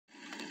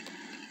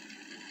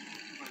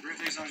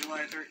birthday's on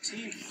July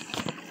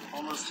 13th.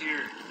 Almost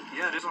here.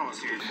 Yeah, it is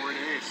almost here. 4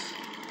 days.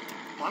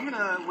 Well, I'm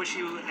gonna wish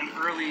you an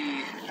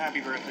early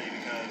happy birthday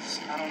because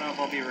I don't know if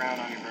I'll be around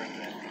on your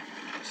birthday.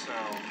 So,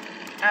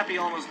 happy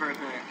almost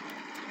birthday.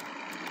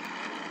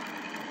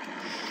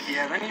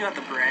 Yeah, then you got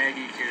the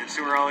braggy kids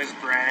who are always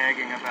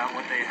bragging about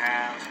what they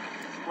have.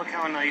 Look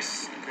how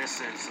nice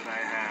this is that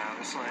I have.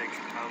 It's like,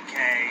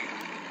 okay,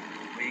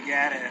 we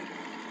get it.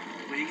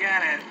 We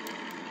get it.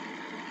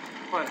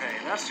 But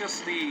hey, that's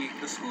just the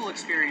school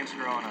experience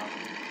growing up.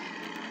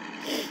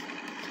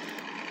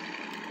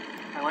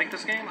 I like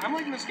this game. I'm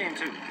liking this game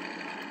too.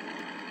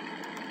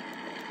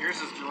 Yours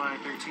is July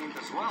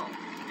 13th as well.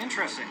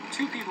 Interesting.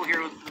 2 people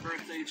here with the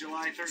birthday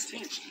July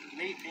 13th.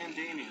 Nate and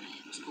Damien.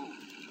 That's cool.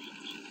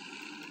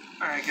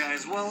 Alright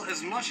guys, well,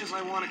 as much as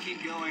I want to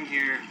keep going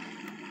here,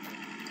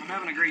 I'm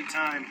having a great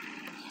time.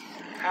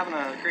 Having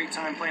a great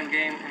time playing the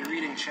game and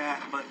reading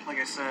chat, but like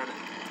I said,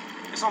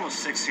 it's almost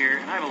 6 here,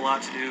 and I have a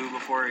lot to do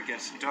before it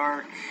gets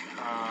dark,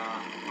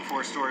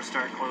 before stores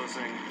start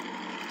closing.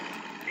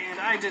 And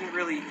I didn't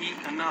really eat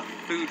enough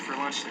food for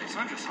lunch today, so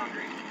I'm just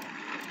hungry.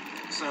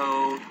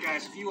 So,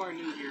 guys, if you are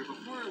new here,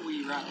 before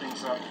we wrap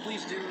things up,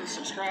 please do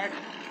subscribe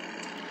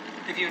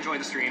if you enjoyed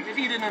the stream. If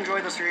you didn't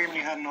enjoy the stream and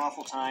you had an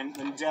awful time,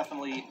 then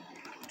definitely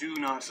do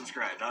not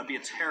subscribe. That would be a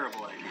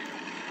terrible idea.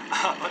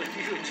 But if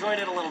you enjoyed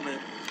it a little bit,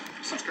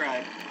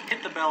 subscribe.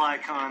 Hit the bell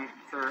icon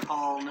for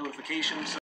all notifications.